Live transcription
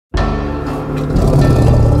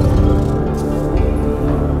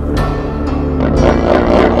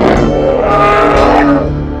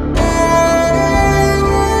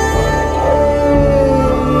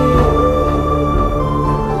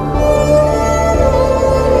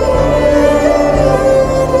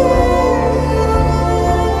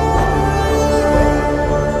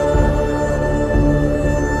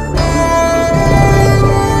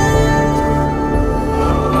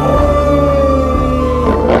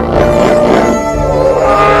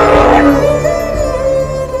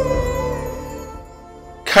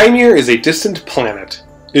Kaimere is a distant planet.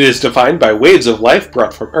 It is defined by waves of life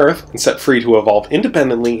brought from Earth and set free to evolve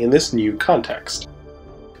independently in this new context.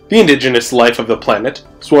 The indigenous life of the planet,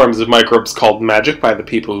 swarms of microbes called magic by the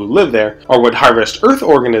people who live there, are what harvest Earth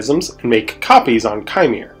organisms and make copies on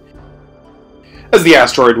Kaimere. As the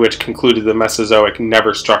asteroid which concluded the Mesozoic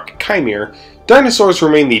never struck Kaimere, dinosaurs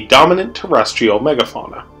remain the dominant terrestrial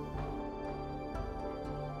megafauna.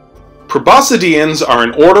 Proboscideans are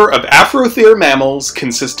an order of afrothere mammals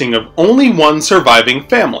consisting of only one surviving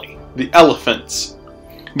family, the elephants.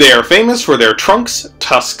 They are famous for their trunks,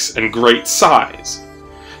 tusks, and great size.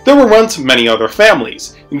 There were once many other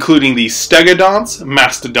families, including the stegodonts,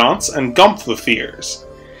 mastodonts, and gomphotheres.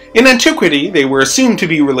 In antiquity, they were assumed to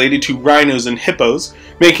be related to rhinos and hippos,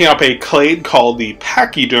 making up a clade called the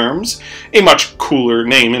pachyderms, a much cooler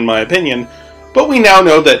name in my opinion, but we now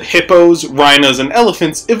know that hippos, rhinos, and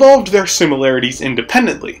elephants evolved their similarities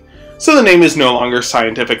independently, so the name is no longer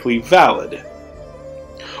scientifically valid.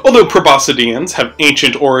 Although proboscideans have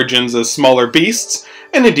ancient origins as smaller beasts,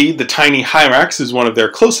 and indeed the tiny hyrax is one of their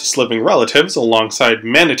closest living relatives alongside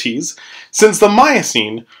manatees, since the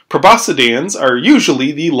Miocene, proboscideans are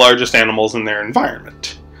usually the largest animals in their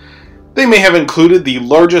environment. They may have included the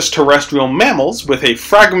largest terrestrial mammals, with a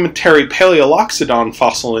fragmentary Paleoloxodon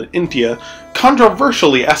fossil in India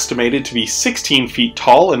controversially estimated to be 16 feet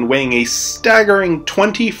tall and weighing a staggering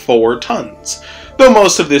 24 tons, though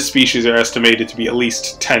most of this species are estimated to be at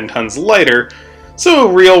least 10 tons lighter, so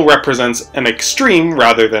a real represents an extreme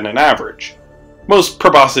rather than an average. Most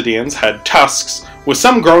proboscideans had tusks, with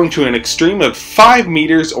some growing to an extreme of 5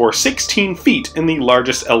 meters or 16 feet in the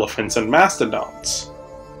largest elephants and mastodons.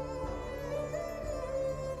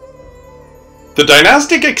 The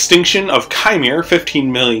dynastic extinction of Kaimere 15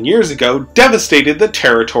 million years ago devastated the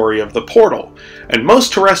territory of the portal, and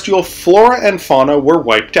most terrestrial flora and fauna were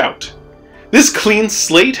wiped out. This clean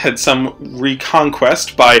slate had some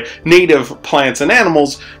reconquest by native plants and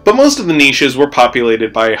animals, but most of the niches were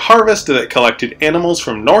populated by a harvest that collected animals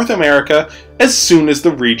from North America as soon as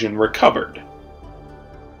the region recovered.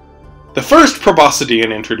 The first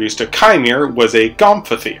proboscidean introduced to Kaimere was a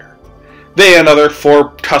gomphothere. They and other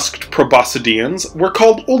four-tusked proboscideans were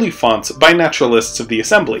called olifants by naturalists of the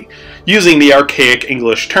assembly, using the archaic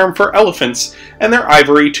English term for elephants and their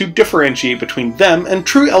ivory to differentiate between them and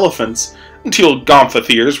true elephants, until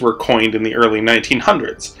gomphotheres were coined in the early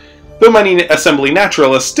 1900s, though many assembly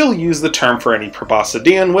naturalists still use the term for any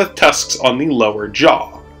proboscidean with tusks on the lower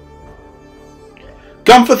jaw.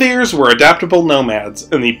 Gomphotheres were adaptable nomads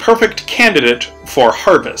and the perfect candidate for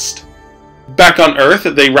harvest. Back on Earth,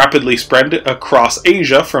 they rapidly spread across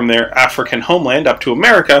Asia from their African homeland up to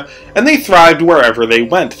America, and they thrived wherever they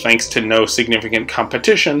went thanks to no significant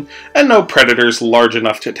competition and no predators large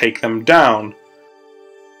enough to take them down.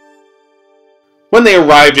 When they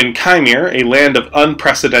arrived in Kaimere, a land of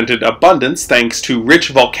unprecedented abundance thanks to rich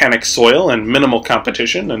volcanic soil and minimal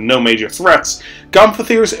competition and no major threats,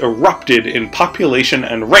 gomphotheres erupted in population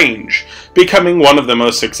and range, becoming one of the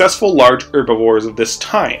most successful large herbivores of this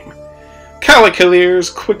time. Caliculaires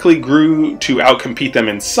quickly grew to outcompete them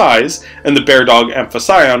in size, and the bear dog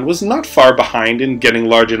Amphision was not far behind in getting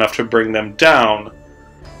large enough to bring them down.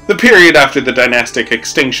 The period after the dynastic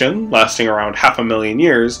extinction, lasting around 500,000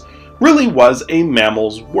 years, really was a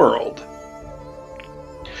mammal's world.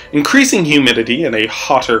 Increasing humidity and a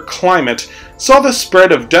hotter climate saw the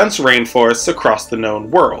spread of dense rainforests across the known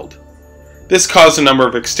world. This caused a number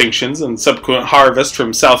of extinctions and subsequent harvest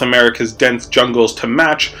from South America's dense jungles to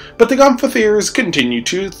match, but the gomphotheres continued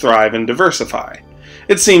to thrive and diversify.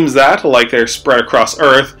 It seems that, like their spread across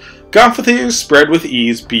Earth, gomphotheres spread with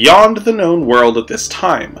ease beyond the known world at this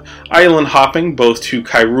time, island hopping both to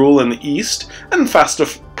Kyrule in the east and fast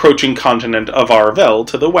approaching continent of Arvel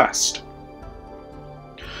to the west.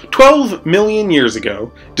 12 million years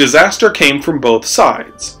ago, disaster came from both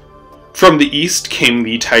sides. From the east came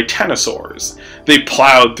the titanosaurs. They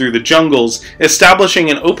plowed through the jungles,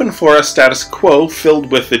 establishing an open forest status quo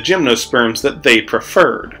filled with the gymnosperms that they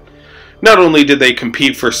preferred. Not only did they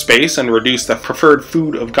compete for space and reduce the preferred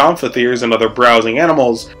food of gomphotheres and other browsing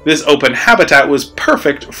animals, this open habitat was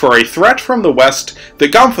perfect for a threat from the west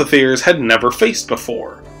that gomphotheres had never faced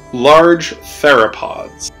before: large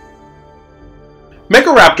theropods.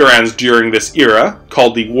 Megaraptorans during this era,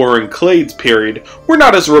 called the Warring Clades period, were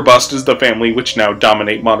not as robust as the family which now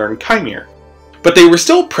dominate modern Kaimere, but they were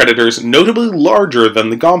still predators notably larger than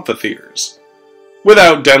the gomphotheres.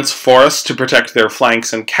 Without dense forests to protect their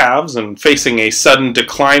flanks and calves, and facing a sudden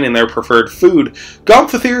decline in their preferred food,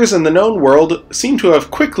 gomphotheres in the known world seem to have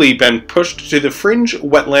quickly been pushed to the fringe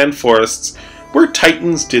wetland forests where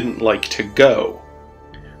titans didn't like to go.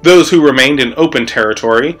 Those who remained in open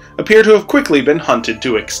territory appear to have quickly been hunted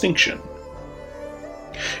to extinction.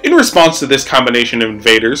 In response to this combination of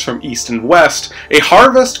invaders from east and west, a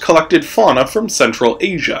harvest collected fauna from Central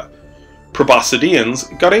Asia.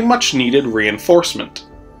 Proboscideans got a much-needed reinforcement.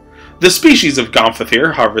 The species of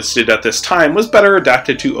Gomphothere harvested at this time was better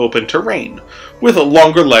adapted to open terrain, with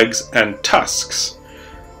longer legs and tusks.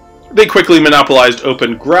 They quickly monopolized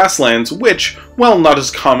open grasslands which, while not as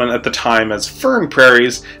common at the time as fern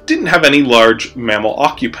prairies, didn't have any large mammal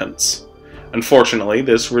occupants. Unfortunately,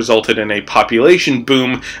 this resulted in a population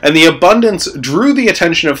boom, and the abundance drew the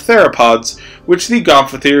attention of theropods, which the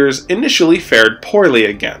Gomphotheres initially fared poorly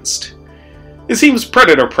against. It seems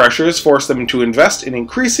predator pressures forced them to invest in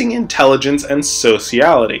increasing intelligence and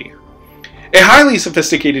sociality. A highly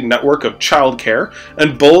sophisticated network of childcare,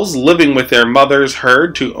 and bulls living with their mother's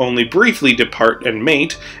herd to only briefly depart and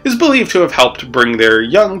mate, is believed to have helped bring their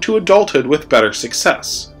young to adulthood with better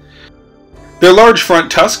success. Their large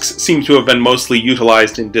front tusks seem to have been mostly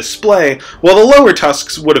utilized in display, while the lower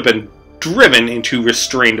tusks would have been driven into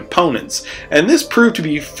restrained opponents, and this proved to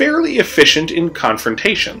be fairly efficient in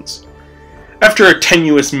confrontations. After a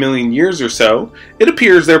tenuous million years or so, it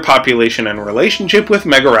appears their population and relationship with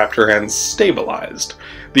Megaraptor hens stabilized.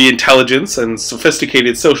 The intelligence and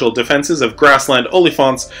sophisticated social defenses of grassland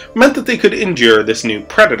olifants meant that they could endure this new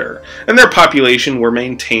predator, and their population were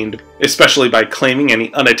maintained especially by claiming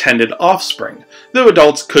any unattended offspring, though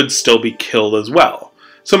adults could still be killed as well,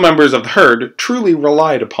 so members of the herd truly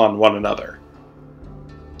relied upon one another.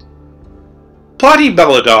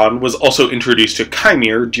 Platybelodon was also introduced to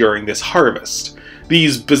Kaimere during this harvest.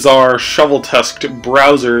 These bizarre, shovel-tusked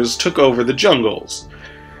browsers took over the jungles.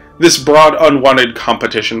 This brought unwanted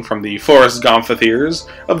competition from the forest Gomphotheres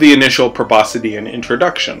of the initial Proboscidean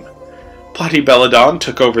introduction. Platybelodon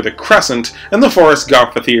took over the crescent, and the forest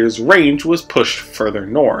Gomphotheres' range was pushed further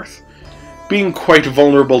north. Being quite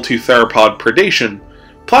vulnerable to theropod predation,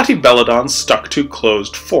 Platybelodon stuck to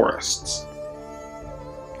closed forests.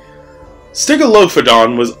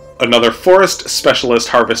 Stygolophodon was another forest specialist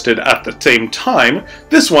harvested at the same time,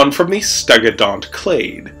 this one from the stegodont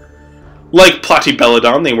clade. Like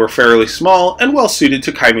Platybelodon, they were fairly small and well suited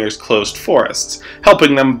to Kaimere's closed forests,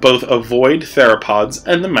 helping them both avoid theropods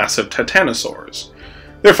and the massive titanosaurs.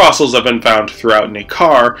 Their fossils have been found throughout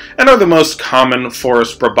Nekar and are the most common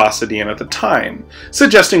forest Proboscidean at the time,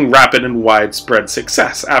 suggesting rapid and widespread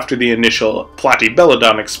success after the initial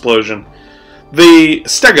Platybelodon explosion. The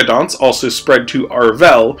stegodonts also spread to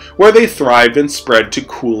Arvel, where they thrived and spread to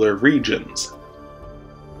cooler regions.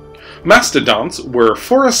 Mastodonts were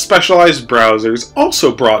forest-specialized browsers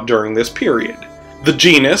also brought during this period. The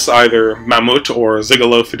genus, either Mammut or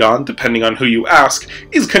Zygolophodon, depending on who you ask,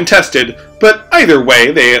 is contested, but either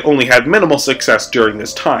way they only had minimal success during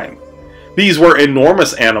this time. These were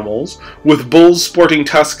enormous animals, with bulls sporting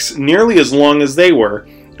tusks nearly as long as they were,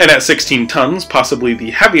 and at 16 tons, possibly the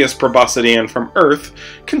heaviest proboscidean from Earth,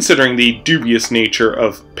 considering the dubious nature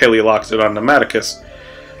of Paleoloxodon pneumaticus.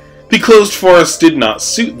 The closed forests did not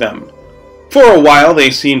suit them. For a while, they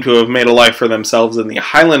seem to have made a life for themselves in the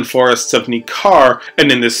highland forests of Nekar,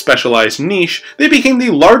 and in this specialized niche, they became the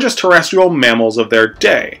largest terrestrial mammals of their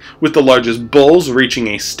day, with the largest bulls reaching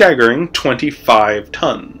a staggering 25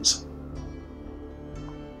 tons.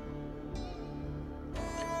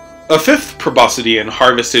 A fifth proboscidean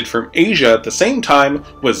harvested from Asia at the same time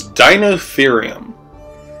was Dinotherium.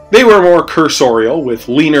 They were more cursorial, with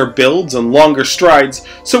leaner builds and longer strides,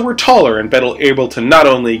 so were taller and better able to not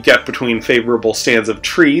only get between favorable stands of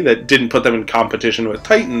tree that didn't put them in competition with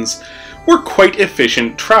titans, were quite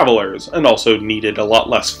efficient travelers, and also needed a lot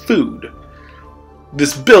less food.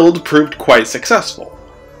 This build proved quite successful.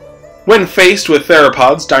 When faced with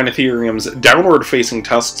theropods, Dinotherium's downward-facing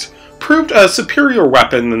tusks proved a superior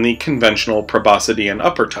weapon than the conventional proboscidean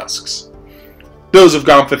upper tusks. Those of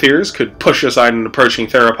Gomphotheres could push aside an approaching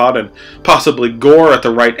theropod and possibly gore at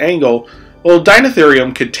the right angle, while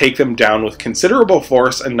Dinotherium could take them down with considerable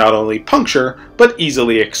force and not only puncture, but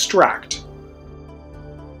easily extract.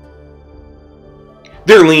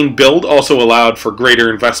 Their lean build also allowed for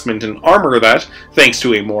greater investment in armor that, thanks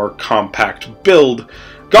to a more compact build,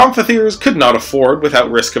 Gomphotheres could not afford without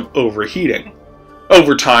risk of overheating.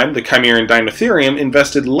 Over time, the Kaimeran Dinotherium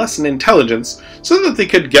invested less in intelligence so that they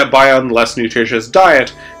could get by on less nutritious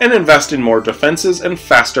diet and invest in more defenses and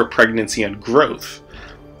faster pregnancy and growth.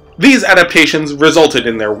 These adaptations resulted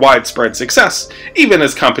in their widespread success, even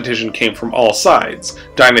as competition came from all sides.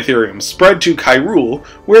 Dinotherium spread to Hyrule,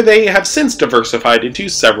 where they have since diversified into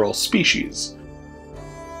several species.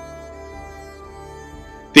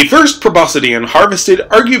 The first proboscidean harvested,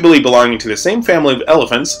 arguably belonging to the same family of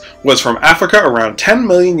elephants, was from Africa around 10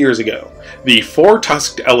 million years ago, the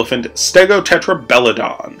four-tusked elephant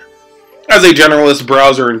Stegotetrabelodon. As a generalist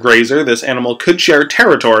browser and grazer, this animal could share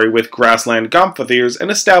territory with grassland gomphotheres and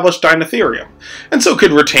established Dinotherium, and so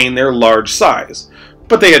could retain their large size,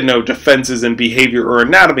 but they had no defenses in behavior or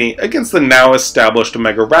anatomy against the now established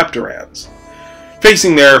Megaraptorans.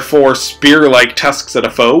 Facing their four spear-like tusks at a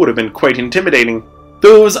foe would have been quite intimidating,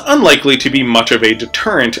 though it was unlikely to be much of a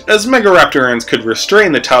deterrent, as Megaraptorans could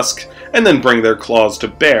restrain the tusk and then bring their claws to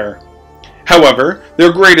bear. However,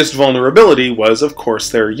 their greatest vulnerability was, of course,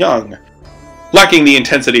 their young. Lacking the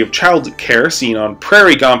intensity of child care seen on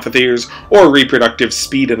prairie gomphotheres or reproductive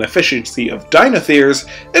speed and efficiency of dinotheres,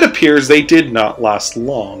 it appears they did not last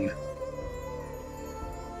long.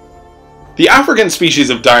 The African species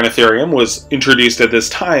of Dinotherium was introduced at this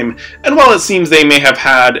time, and while it seems they may have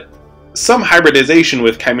had some hybridization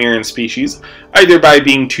with Kaimeran species, either by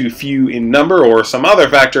being too few in number or some other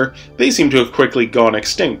factor, they seem to have quickly gone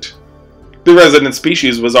extinct. The resident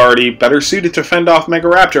species was already better suited to fend off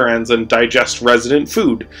Megaraptorans and digest resident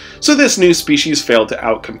food, so this new species failed to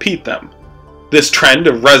outcompete them. This trend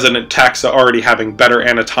of resident taxa already having better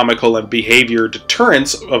anatomical and behavior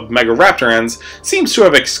deterrence of Megaraptorans seems to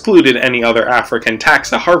have excluded any other African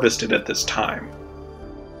taxa harvested at this time.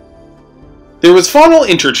 There was faunal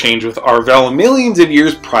interchange with Arvel millions of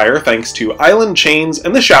years prior thanks to island chains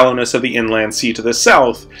and the shallowness of the inland sea to the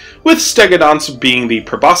south, with stegodonts being the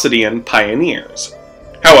Proboscidean pioneers.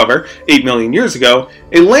 However, 8 million years ago,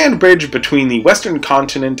 a land bridge between the western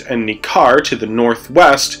continent and Nikar to the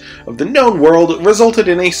northwest of the known world resulted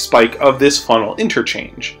in a spike of this faunal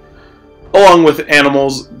interchange. Along with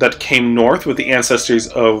animals that came north with the ancestors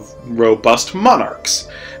of robust monarchs,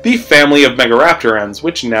 the family of Megaraptorans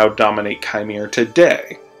which now dominate Kaimere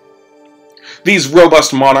today. These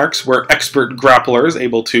robust monarchs were expert grapplers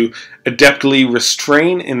able to adeptly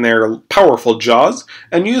restrain in their powerful jaws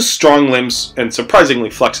and use strong limbs and surprisingly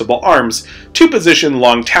flexible arms to position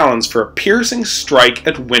long talons for a piercing strike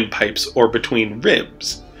at windpipes or between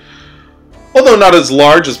ribs. Although not as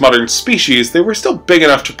large as modern species, they were still big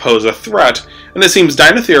enough to pose a threat, and it seems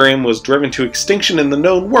Dinotherium was driven to extinction in the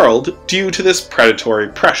known world due to this predatory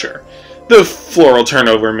pressure, though floral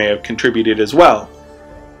turnover may have contributed as well.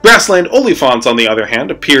 Grassland olifants, on the other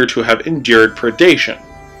hand, appear to have endured predation.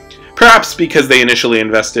 Perhaps because they initially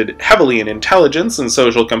invested heavily in intelligence and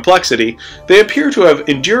social complexity, they appear to have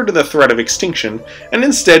endured the threat of extinction and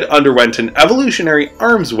instead underwent an evolutionary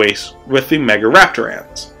arms race with the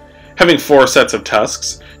Megaraptorans. Having 4 sets of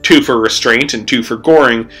tusks, 2 for restraint and 2 for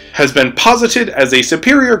goring, has been posited as a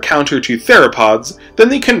superior counter to theropods than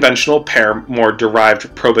the conventional pair more derived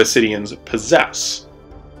Proboscideans possess.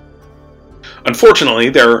 Unfortunately,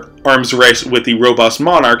 their arms race with the robust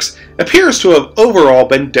monarchs appears to have overall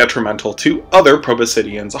been detrimental to other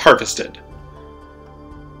Proboscideans harvested.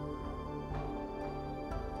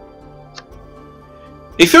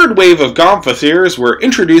 A third wave of gomphotheres were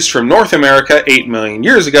introduced from North America 8 million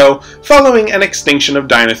years ago, following an extinction of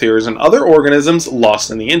dinotheres and other organisms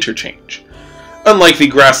lost in the interchange. Unlike the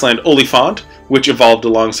grassland olifant, which evolved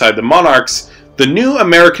alongside the monarchs, the new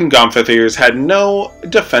American gomphotheres had no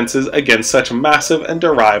defenses against such massive and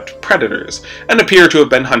derived predators, and appear to have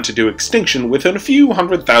been hunted to extinction within a few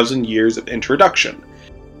 100,000 years of introduction.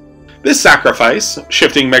 This sacrifice,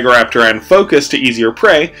 shifting Megaraptoran focus to easier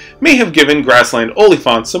prey, may have given grassland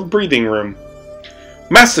olifants some breathing room.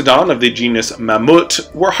 Mastodon of the genus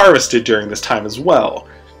Mammut were harvested during this time as well.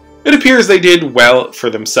 It appears they did well for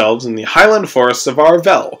themselves in the highland forests of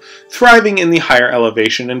Arvel, thriving in the higher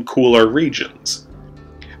elevation and cooler regions.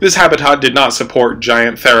 This habitat did not support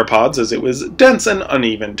giant theropods as it was dense and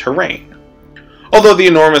uneven terrain. Although the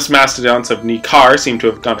enormous mastodons of Nikar seem to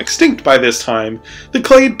have gone extinct by this time, the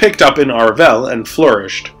clade picked up in Arvel and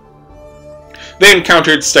flourished. They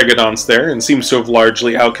encountered stegodonts there and seems to have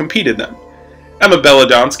largely outcompeted them.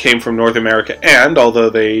 Amebelodonts came from North America and, although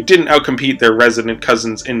they didn't outcompete their resident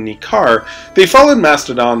cousins in Nikar, they followed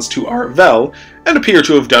mastodons to Arvel and appear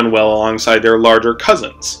to have done well alongside their larger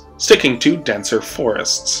cousins, sticking to denser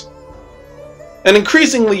forests. An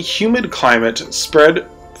increasingly humid climate spread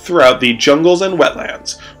throughout the jungles and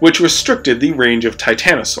wetlands, which restricted the range of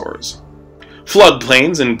titanosaurs.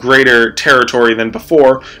 Floodplains in greater territory than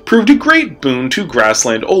before proved a great boon to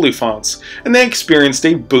grassland olifants, and they experienced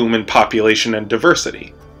a boom in population and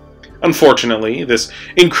diversity. Unfortunately, this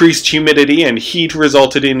increased humidity and heat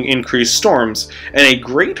resulted in increased storms, and a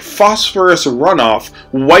great phosphorus runoff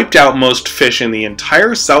wiped out most fish in the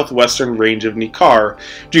entire southwestern range of Nikar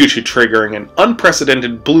due to triggering an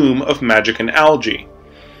unprecedented bloom of magican algae.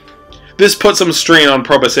 This put some strain on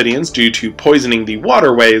Proboscideans due to poisoning the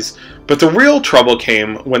waterways, but the real trouble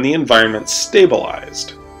came when the environment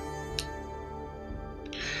stabilized.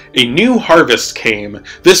 A new harvest came,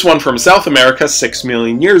 this one from South America 6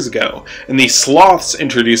 million years ago, and the sloths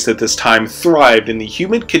introduced at this time thrived in the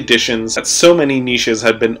humid conditions that so many niches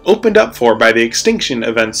had been opened up for by the extinction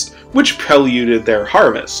events which preluded their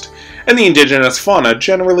harvest, and the indigenous fauna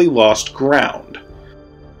generally lost ground.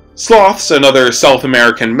 Sloths and other South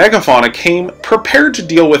American megafauna came prepared to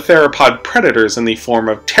deal with theropod predators in the form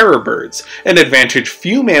of terror birds, an advantage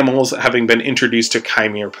few mammals having been introduced to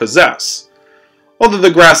Kaimere possess. Although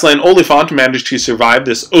the grassland olifant managed to survive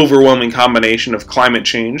this overwhelming combination of climate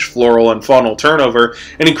change, floral and faunal turnover,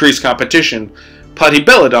 and increased competition,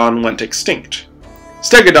 Platybelodon went extinct.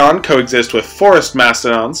 Stegodon coexist with forest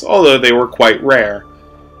mastodons, although they were quite rare.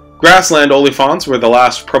 Grassland olifants were the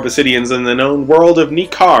last Proboscideans in the known world of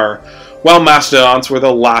Nikar, while mastodons were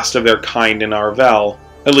the last of their kind in Arvel,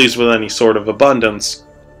 at least with any sort of abundance.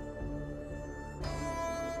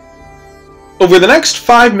 Over the next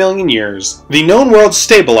 5 million years, the known world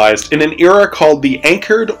stabilized in an era called the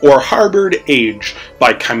Anchored or Harbored Age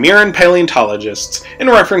by Kaimeran paleontologists in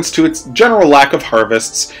reference to its general lack of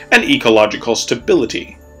harvests and ecological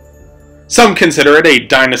stability. Some consider it a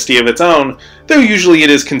dynasty of its own, though usually it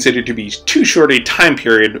is considered to be too short a time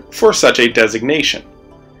period for such a designation.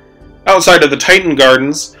 Outside of the Titan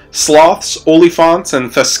Gardens, sloths, olifants, and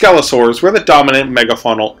thescelosaurs were the dominant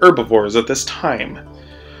megafaunal herbivores at this time.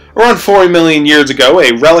 Around 4 million years ago,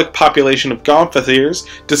 a relic population of gomphotheres,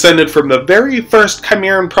 descended from the very first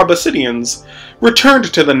Kaimeran Proboscideans,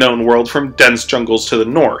 returned to the known world from dense jungles to the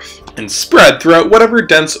north, and spread throughout whatever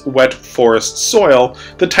dense, wet forest soil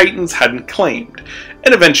the Titans hadn't claimed,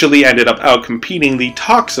 and eventually ended up outcompeting the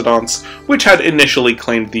toxodonts, which had initially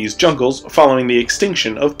claimed these jungles following the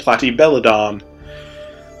extinction of Platybelodon.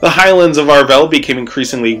 The highlands of Arvel became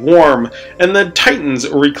increasingly warm, and the Titans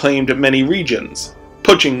reclaimed many regions,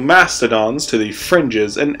 pushing mastodons to the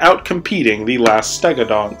fringes and outcompeting the last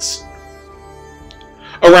stegodonts.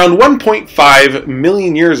 Around 1.5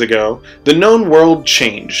 million years ago, the known world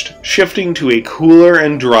changed, shifting to a cooler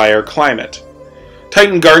and drier climate.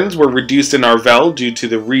 Titan Gardens were reduced in Arvel due to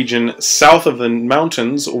the region south of the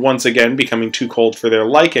mountains once again becoming too cold for their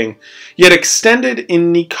liking, yet extended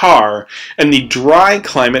in Nikar, and the dry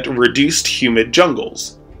climate reduced humid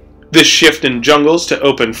jungles. This shift in jungles to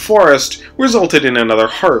open forest resulted in another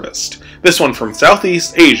harvest, this one from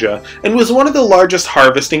Southeast Asia, and was one of the largest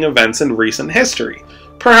harvesting events in recent history,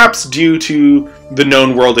 perhaps due to the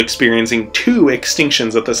known world experiencing 2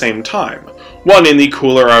 extinctions at the same time, one in the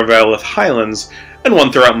cooler Arvelith highlands, and one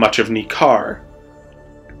throughout much of Nikar.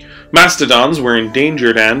 Mastodons were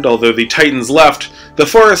endangered and, although the Titans left, the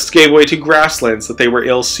forests gave way to grasslands that they were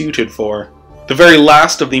ill-suited for. The very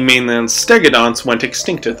last of the mainland stegodonts went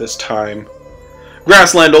extinct at this time.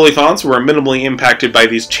 Grassland olifants were minimally impacted by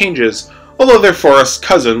these changes, although their forest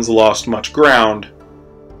cousins lost much ground.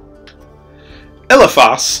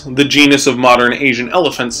 Elephas, the genus of modern Asian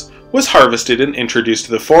elephants, was harvested and introduced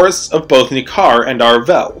to the forests of both Nikar and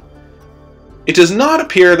Arvel. It does not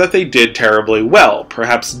appear that they did terribly well,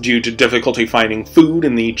 perhaps due to difficulty finding food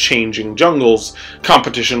in the changing jungles,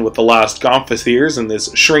 competition with the last gomphotheres in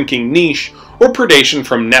this shrinking niche, or predation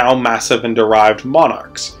from now massive and derived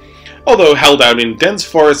monarchs, although held out in dense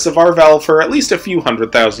forests of Arvel for at least a few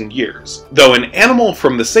 100,000 years, though an animal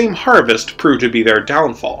from the same harvest proved to be their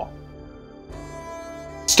downfall.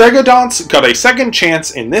 Stegodonts got a second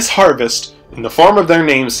chance in this harvest in the form of their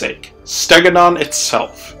namesake, Stegodon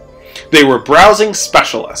itself. They were browsing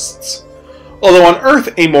specialists. Although on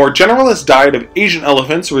Earth a more generalist diet of Asian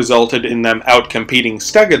elephants resulted in them outcompeting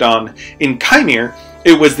Stegodon, in Kaimere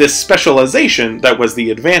it was this specialization that was the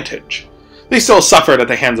advantage. They still suffered at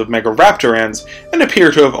the hands of Megaraptorans, and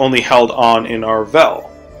appear to have only held on in Arvel.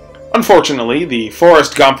 Unfortunately, the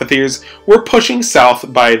forest gomphotheres were pushing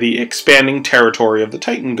south by the expanding territory of the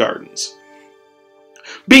Titan Gardens.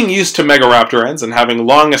 Being used to Megaraptorans and having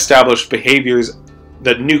long established behaviors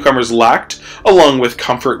that newcomers lacked, along with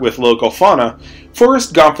comfort with local fauna,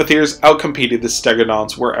 forest gomphotheres outcompeted the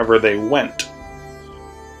stegodonts wherever they went.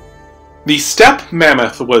 The steppe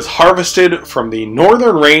mammoth was harvested from the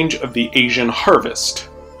northern range of the Asian harvest.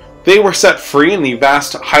 They were set free in the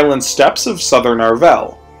vast highland steppes of southern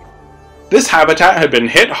Arvel. This habitat had been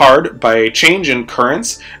hit hard by a change in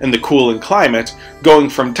currents and the cooling climate, going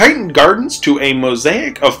from Titan Gardens to a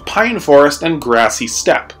mosaic of pine forest and grassy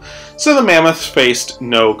steppe, so the mammoths faced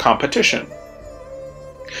no competition.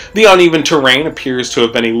 The uneven terrain appears to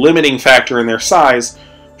have been a limiting factor in their size,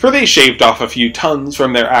 for they shaved off a few tons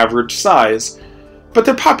from their average size, but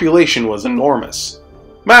their population was enormous.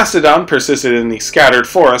 Mastodon persisted in the scattered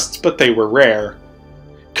forests, but they were rare.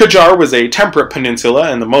 Kajar was a temperate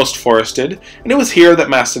peninsula and the most forested, and it was here that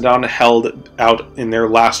Mastodon held out in their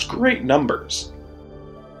last great numbers.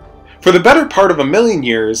 For the better part of 1,000,000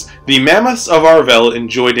 years, the mammoths of Arvel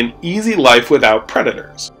enjoyed an easy life without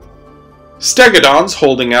predators. Stegodons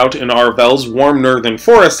holding out in Arvel's warm northern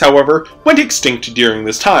forests, however, went extinct during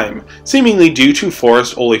this time, seemingly due to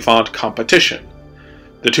forest olifant competition.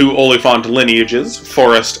 The two olifant lineages,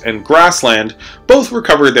 forest and grassland, both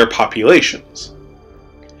recovered their populations.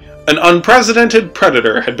 An unprecedented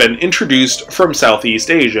predator had been introduced from Southeast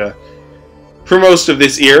Asia. For most of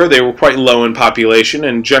this era, they were quite low in population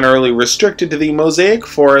and generally restricted to the mosaic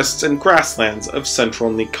forests and grasslands of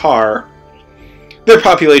central Nikkar. Their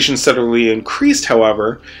population steadily increased,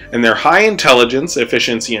 however, and their high intelligence,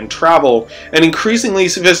 efficiency in travel, and increasingly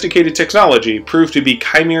sophisticated technology proved to be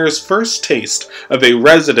Kaimere's first taste of a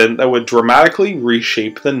resident that would dramatically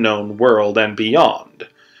reshape the known world and beyond.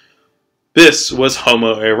 This was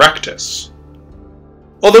Homo erectus.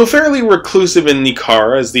 Although fairly reclusive in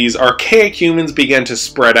Nikkar as these archaic humans began to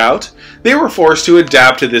spread out, they were forced to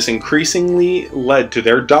adapt to this increasingly led to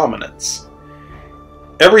their dominance.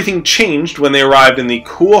 Everything changed when they arrived in the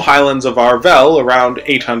cool highlands of Arvel around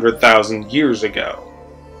 800,000 years ago.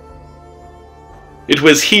 It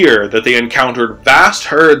was here that they encountered vast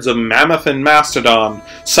herds of mammoth and mastodon,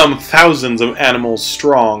 some thousands of animals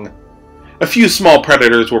strong. A few small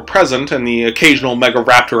predators were present, and the occasional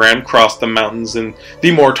megaraptoran crossed the mountains in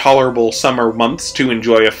the more tolerable summer months to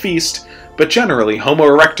enjoy a feast, but generally Homo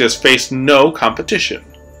erectus faced no competition.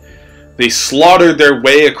 They slaughtered their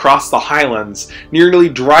way across the highlands, nearly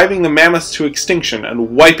driving the mammoths to extinction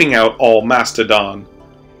and wiping out all mastodon.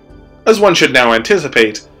 As one should now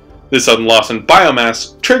anticipate, this sudden loss in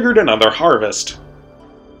biomass triggered another harvest.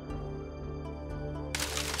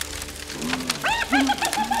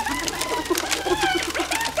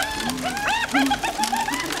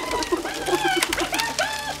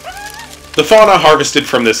 The fauna harvested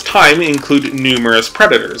from this time include numerous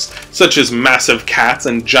predators, such as massive cats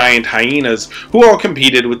and giant hyenas, who all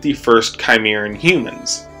competed with the first Kaimeran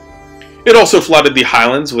humans. It also flooded the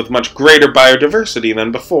highlands with much greater biodiversity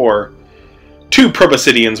than before. 2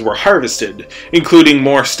 Proboscideans were harvested, including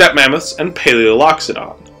more steppe mammoths and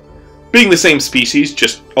Paleoloxodon. Being the same species,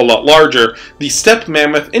 just a lot larger, the steppe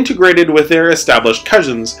mammoth integrated with their established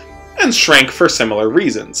cousins and shrank for similar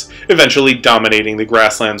reasons, eventually dominating the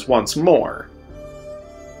grasslands once more.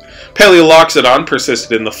 Paleoloxodon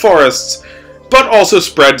persisted in the forests, but also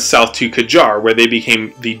spread south to Kajar, where they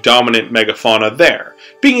became the dominant megafauna there,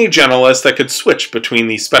 being a generalist that could switch between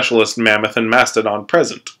the specialist mammoth and mastodon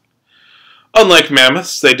present. Unlike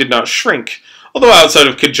mammoths, they did not shrink, although outside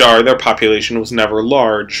of Kajar their population was never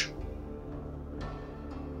large.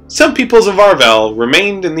 Some peoples of Arvel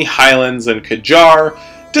remained in the highlands and Kajar,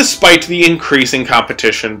 despite the increasing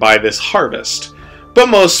competition by this harvest, but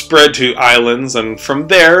most spread to islands, and from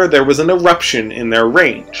there was an eruption in their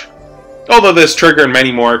range. Although this triggered many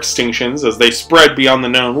more extinctions as they spread beyond the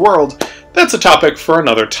known world, that's a topic for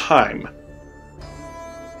another time.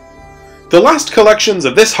 The last collections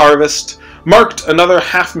of this harvest marked another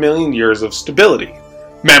 500,000 years of stability.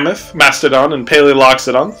 Mammoth, mastodon, and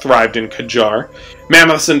Paleoloxodon thrived in Kajar.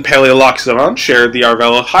 Mammoths and Paleoloxodon shared the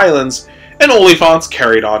Arvel highlands, and olifants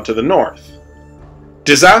carried on to the north.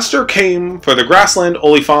 Disaster came for the grassland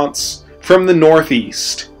olifants from the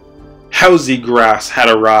northeast. Housey grass had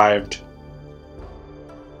arrived.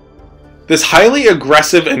 This highly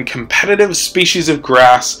aggressive and competitive species of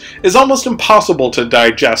grass is almost impossible to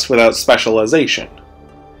digest without specialization.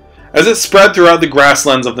 As it spread throughout the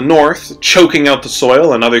grasslands of the north, choking out the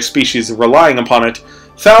soil and other species relying upon it,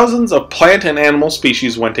 thousands of plant and animal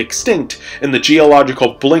species went extinct in the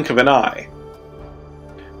geological blink of an eye.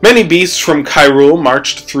 Many beasts from Kairul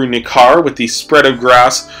marched through Nikkar with the spread of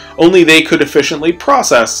grass only they could efficiently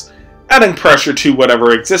process, adding pressure to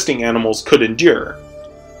whatever existing animals could endure.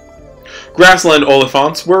 Grassland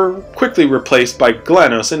olifants were quickly replaced by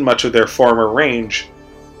glenos in much of their former range.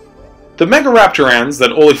 The megaraptorans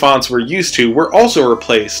that olifants were used to were also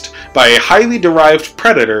replaced by a highly derived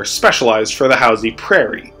predator specialized for the Housey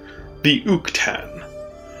prairie, the Ukhtan.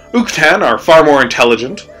 Ukhtan are far more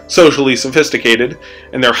intelligent, socially sophisticated,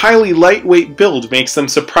 and their highly lightweight build makes them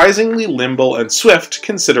surprisingly limble and swift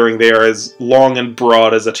considering they are as long and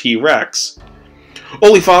broad as a T-Rex.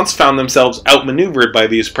 Olifants found themselves outmaneuvered by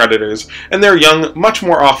these predators, and their young much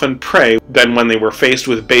more often prey than when they were faced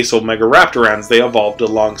with basal megaraptorans they evolved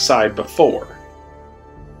alongside before.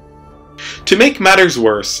 To make matters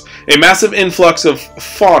worse, a massive influx of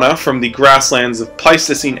fauna from the grasslands of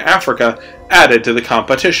Pleistocene Africa added to the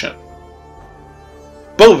competition.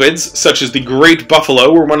 Bovids, such as the great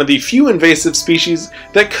buffalo, were one of the few invasive species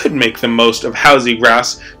that could make the most of housey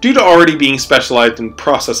grass due to already being specialized in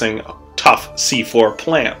processing tough C4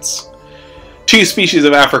 plants. 2 species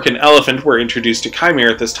of African elephant were introduced to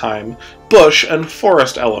Kaimere at this time, bush and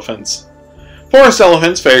forest elephants. Forest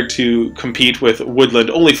elephants fared to compete with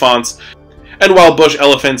woodland oliphants, and while bush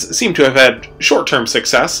elephants seem to have had short-term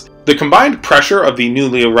success, the combined pressure of the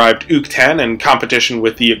newly arrived Ukthan and competition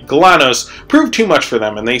with the Glanos proved too much for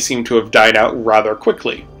them, and they seem to have died out rather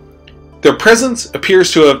quickly. Their presence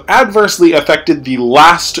appears to have adversely affected the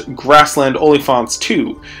last grassland oliphants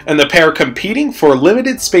too, and the pair competing for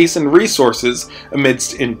limited space and resources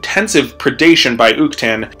amidst intensive predation by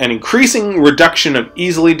Ukthan and increasing reduction of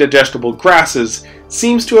easily digestible grasses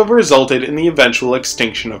seems to have resulted in the eventual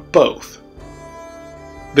extinction of both.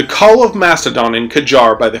 The cull of Mastodon in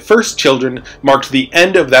Kajar by the first children marked the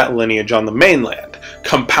end of that lineage on the mainland,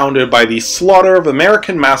 compounded by the slaughter of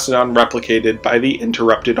American Mastodon replicated by the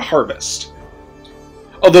interrupted harvest.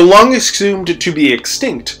 Although long assumed to be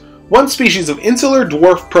extinct, one species of insular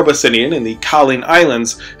dwarf proboscidean in the Kaolin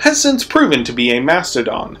Islands has since proven to be a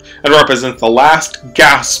mastodon, and represents the last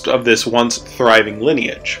gasp of this once thriving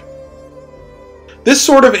lineage. This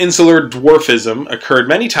sort of insular dwarfism occurred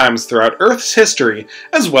many times throughout Earth's history,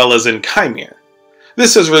 as well as in Kaimere.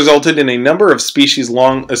 This has resulted in a number of species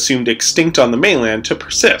long assumed extinct on the mainland to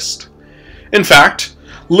persist. In fact,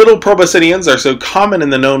 little proboscideans are so common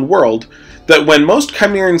in the known world that when most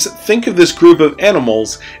Kaimerans think of this group of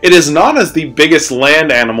animals, it is not as the biggest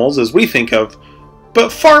land animals as we think of,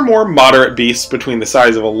 but far more moderate beasts between the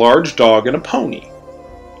size of a large dog and a pony.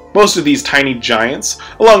 Most of these tiny giants,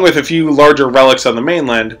 along with a few larger relics on the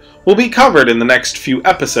mainland, will be covered in the next few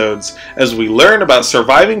episodes as we learn about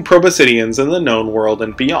surviving proboscideans in the known world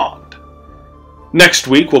and beyond. Next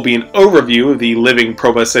week will be an overview of the living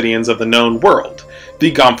proboscideans of the known world,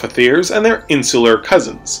 the Gomphotheres and their insular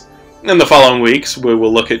cousins. In the following weeks, we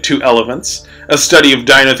will look at 2 elephants, a study of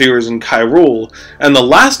Dinotheres and Kyrule, and the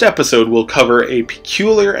last episode will cover a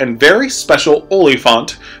peculiar and very special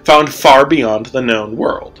oliphant found far beyond the known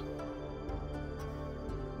world.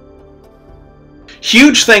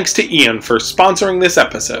 Huge thanks to Ian for sponsoring this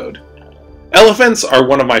episode. Elephants are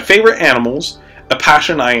one of my favorite animals, a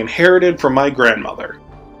passion I inherited from my grandmother.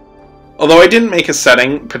 Although I didn't make a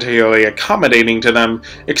setting particularly accommodating to them,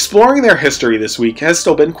 exploring their history this week has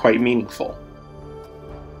still been quite meaningful.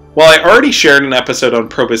 While I already shared an episode on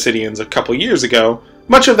proboscideans a couple years ago,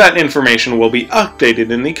 much of that information will be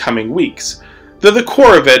updated in the coming weeks, though the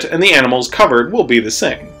core of it and the animals covered will be the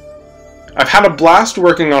same. I've had a blast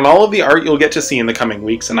working on all of the art you'll get to see in the coming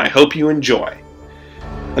weeks, and I hope you enjoy.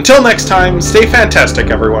 Until next time, stay fantastic,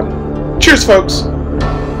 everyone. Cheers, folks!